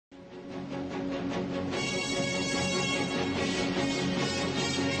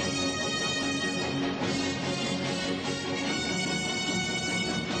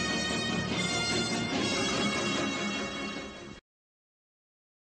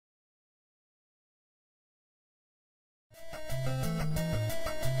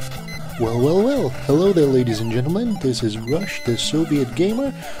Well, hello there ladies and gentlemen, this is Rush, the Soviet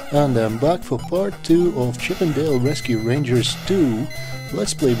Gamer, and I'm back for part 2 of Chip and Dale Rescue Rangers 2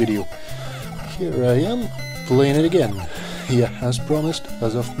 Let's Play video. Here I am, playing it again. Yeah, as promised,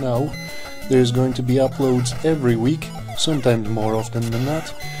 as of now, there's going to be uploads every week, sometimes more often than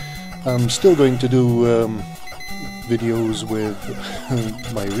that. I'm still going to do videos with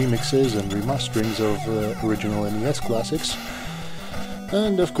my remixes and remasterings of original NES classics.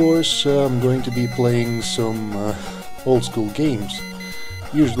 And of course, I'm going to be playing some old school games,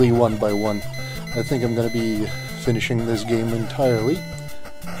 usually one by one. I think I'm going to be finishing this game entirely.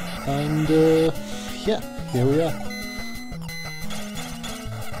 And yeah, here we are.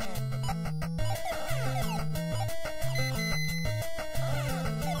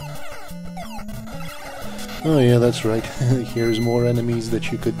 Oh yeah, that's right. Here's more enemies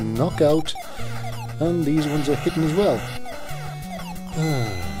that you could knock out, and these ones are hidden as well.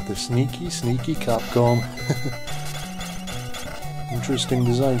 The sneaky Capcom. Interesting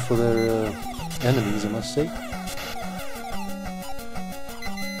design for their enemies, I must say.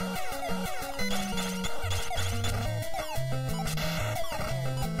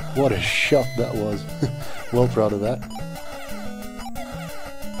 What a shot that was. Well proud of that.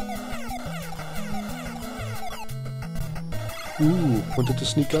 Ooh, wanted to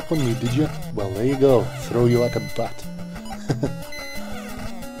sneak up on me, did you? Well, there you go. Throw you like a bat.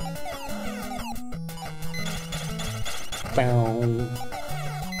 Bow.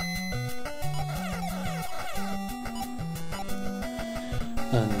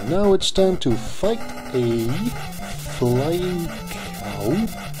 And now it's time to fight a flying cow.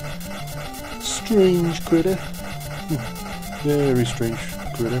 Strange critter. Very strange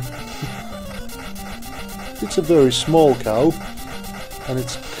critter. It's a very small cow, and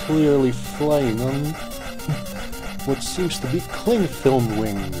it's clearly flying on what seems to be cling film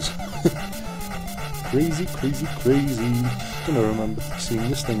wings. Crazy. I don't remember seeing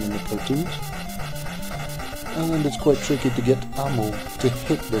this thing in the cartoons. And it's quite tricky to get ammo to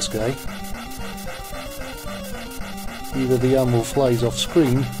hit this guy. Either the ammo flies off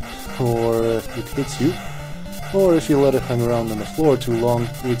screen, or it hits you, or if you let it hang around on the floor too long,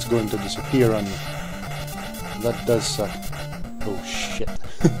 it's going to disappear on you. That does suck. Oh shit.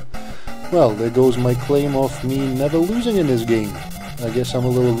 Well, there goes my claim of me never losing in this game. I guess I'm a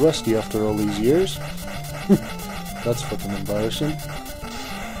little rusty after all these years. That's fucking embarrassing.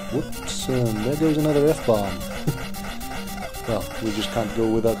 Whoops, and there goes another F-bomb. Well, we just can't go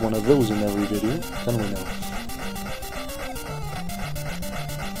without one of those in every video, can we now?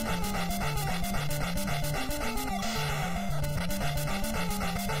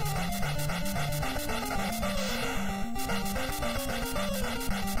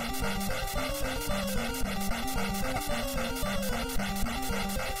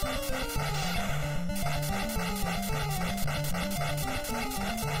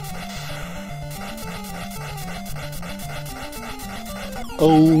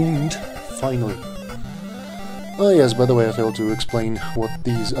 Owned! Finally. Oh yes, by the way, I failed to explain what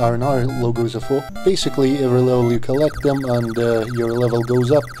these R&R logos are for. Basically, every level you collect them and your level goes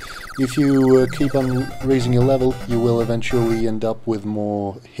up. If you keep on raising your level, you will eventually end up with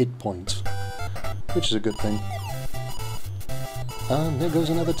more hit points. Which is a good thing. And there goes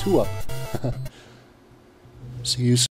another 2-up. See you soon.